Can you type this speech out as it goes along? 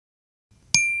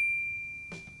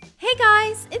Hey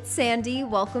guys, it's Sandy.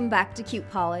 Welcome back to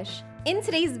CutePolish. In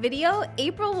today's video,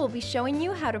 April will be showing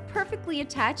you how to perfectly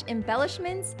attach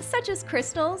embellishments such as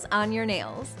crystals on your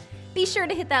nails. Be sure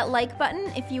to hit that like button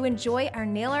if you enjoy our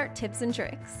nail art tips and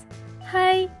tricks.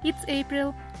 Hi, it's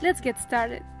April. Let's get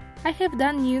started. I have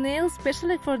done new nails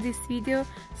specially for this video,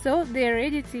 so they are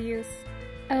ready to use.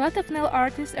 A lot of nail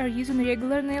artists are using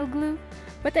regular nail glue,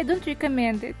 but I don't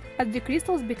recommend it, as the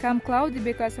crystals become cloudy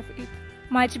because of it.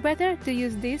 Much better to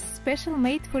use this special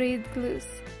made for it glues.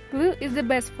 Glue is the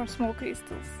best for small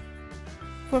crystals.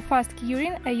 For fast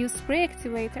curing I use spray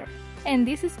activator, and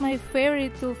this is my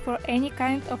favorite tool for any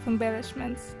kind of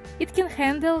embellishments. It can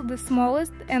handle the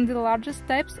smallest and the largest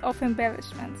types of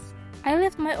embellishments. I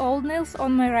left my old nails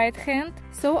on my right hand,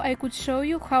 so I could show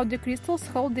you how the crystals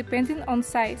hold depending on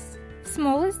size.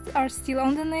 Smallest are still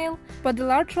on the nail, but the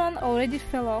large one already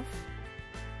fell off.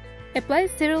 Apply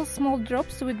several small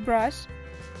drops with brush,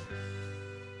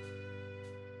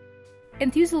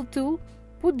 and use a tool,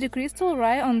 put the crystal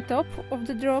right on top of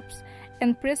the drops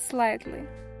and press slightly.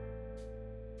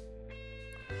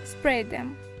 Spray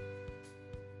them.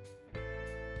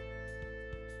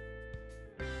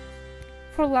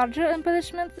 For larger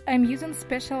embellishments, I'm using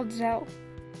special gel.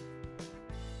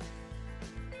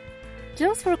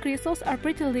 Gels for crystals are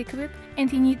pretty liquid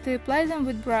and you need to apply them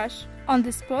with brush on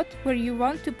the spot where you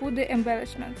want to put the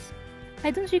embellishments. I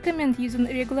don't recommend using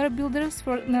regular builders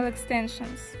for nail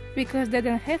extensions, because they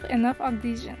don't have enough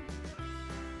adhesion.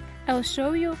 I'll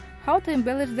show you how to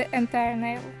embellish the entire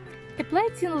nail. Apply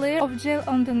a thin layer of gel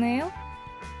on the nail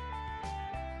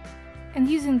and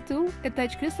using tool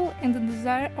attach crystal in the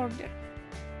desired order.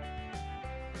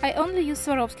 I only use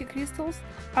Swarovski crystals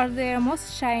as they are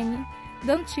most shiny,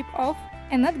 don't chip off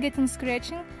and not getting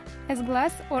scratching as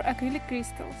glass or acrylic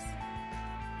crystals.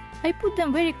 I put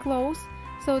them very close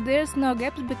so there's no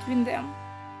gaps between them.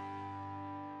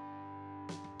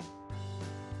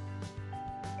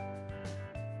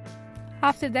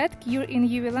 After that, cure in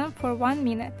UV lamp for 1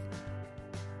 minute.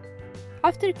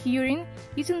 After curing,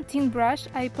 using thin brush,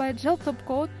 I apply gel top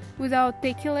coat without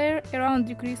tacky layer around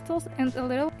the crystals and a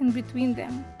little in between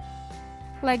them.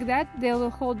 Like that, they will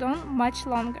hold on much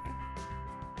longer.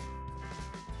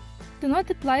 Do not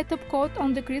apply top coat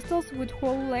on the crystals with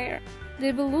whole layer.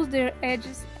 They will lose their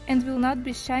edges and will not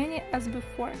be shiny as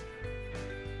before.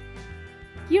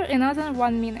 Cure another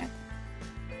 1 minute.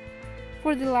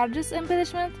 For the largest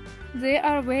embellishment, they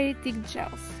are very thick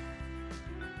gels.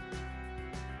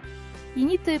 You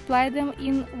need to apply them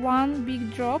in one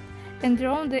big drop and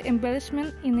draw the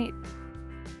embellishment in it.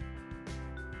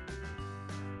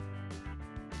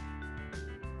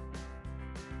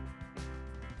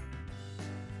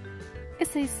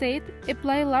 As I said,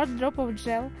 apply a large drop of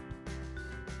gel.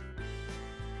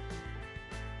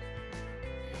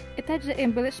 Attach the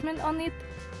embellishment on it.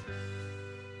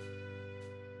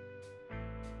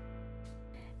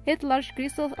 Add large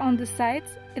crystals on the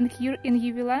sides and cure in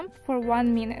UV lamp for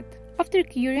 1 minute. After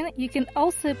curing, you can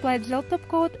also apply gel top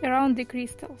coat around the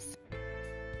crystals.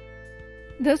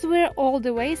 Those were all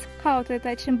the ways how to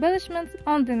attach embellishments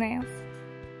on the nails.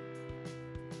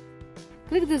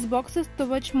 Click these boxes to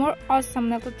watch more awesome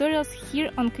nail tutorials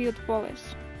here on CutePolish.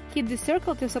 Hit the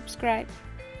circle to subscribe.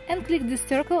 And click the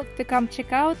circle to come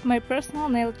check out my personal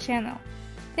nail channel.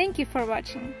 Thank you for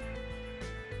watching!